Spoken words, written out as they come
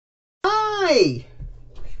Hi,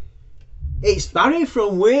 it's Barry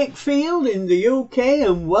from Wakefield in the UK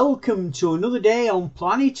and welcome to another day on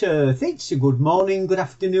planet Earth. It's a good morning, good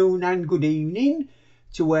afternoon and good evening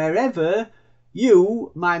to wherever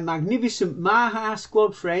you, my magnificent Maha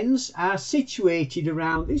Squad friends, are situated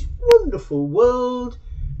around this wonderful world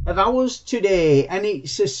of ours today. And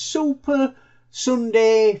it's a super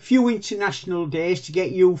Sunday, few international days to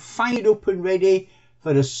get you fired up and ready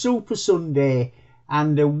for a super Sunday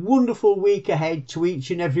and a wonderful week ahead to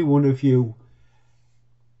each and every one of you.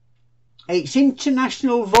 It's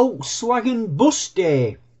International Volkswagen Bus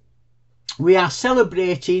Day. We are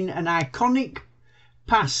celebrating an iconic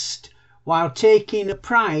past while taking a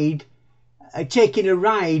ride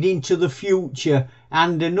into the future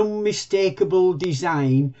and an unmistakable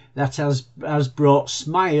design that has brought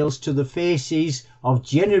smiles to the faces of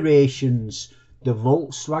generations, the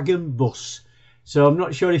Volkswagen bus. So I'm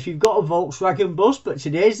not sure if you've got a Volkswagen bus, but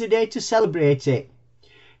today's the day to celebrate it.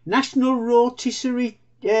 National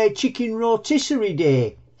Chicken Rotisserie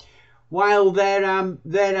Day. While there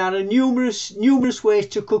are numerous ways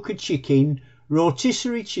to cook a chicken,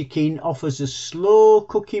 rotisserie chicken offers a slow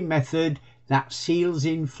cooking method that seals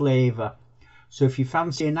in flavour. So if you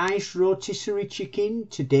fancy a nice rotisserie chicken,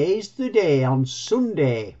 today's the day on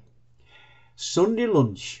Sunday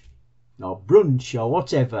lunch or brunch or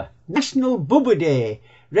whatever. National Bubba Day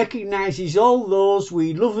recognises all those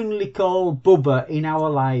we lovingly call Bubba in our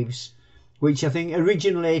lives, which I think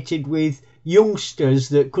originated with youngsters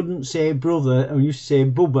that couldn't say brother and used to say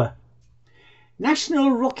Bubba.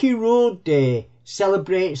 National Rocky Road Day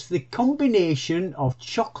celebrates the combination of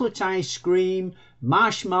chocolate ice cream,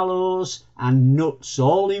 marshmallows and nuts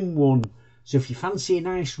all in one. So if you fancy a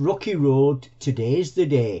nice rocky road, today's the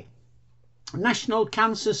day. National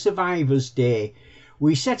Cancer Survivors Day.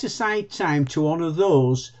 We set aside time to honour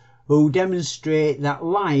those who demonstrate that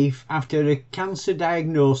life after a cancer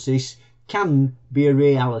diagnosis can be a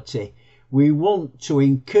reality. We want to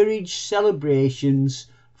encourage celebrations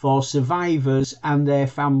for survivors and their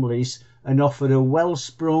families and offer a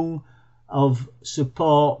wellspring of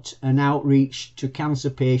support and outreach to cancer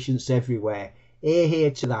patients everywhere. Hear,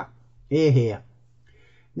 hear to that. Hear, hear.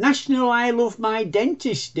 National I Love My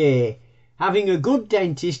Dentist Day. Having a good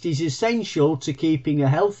dentist is essential to keeping a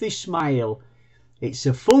healthy smile. It's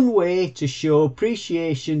a fun way to show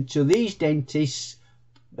appreciation to these dentists,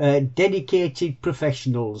 dedicated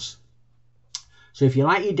professionals. So if you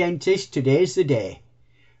like your dentist, today's the day.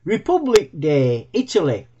 Republic Day,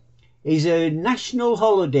 Italy, is a national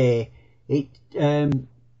holiday.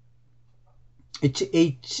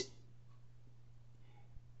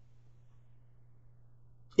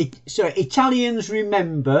 Italians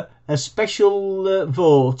remember a special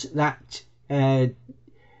vote that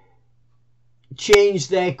changed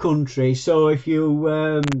their country. So if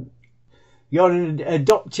you're an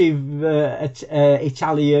adoptive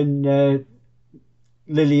Italian,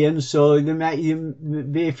 Lillian, so there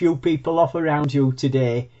might be a few people off around you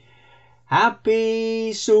today.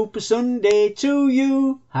 Happy Super Sunday to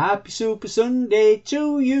you. Happy Super Sunday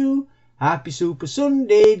to you. Happy Super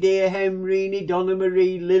Sunday, dear Henry, Donna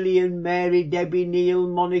Marie, Lillian, Mary, Debbie, Neil,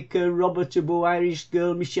 Monica, Robert, Abu, Irish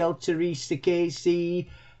Girl, Michelle, Teresa,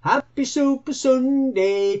 Casey. Happy Super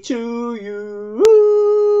Sunday to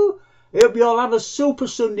you. I hope you all have a super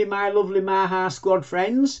Sunday, my lovely Maha Squad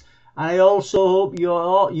friends. And I also hope you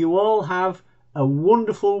all have a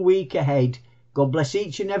wonderful week ahead. God bless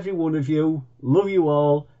each and every one of you. Love you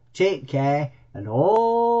all. Take care and all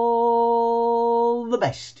the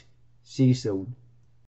best. See you soon.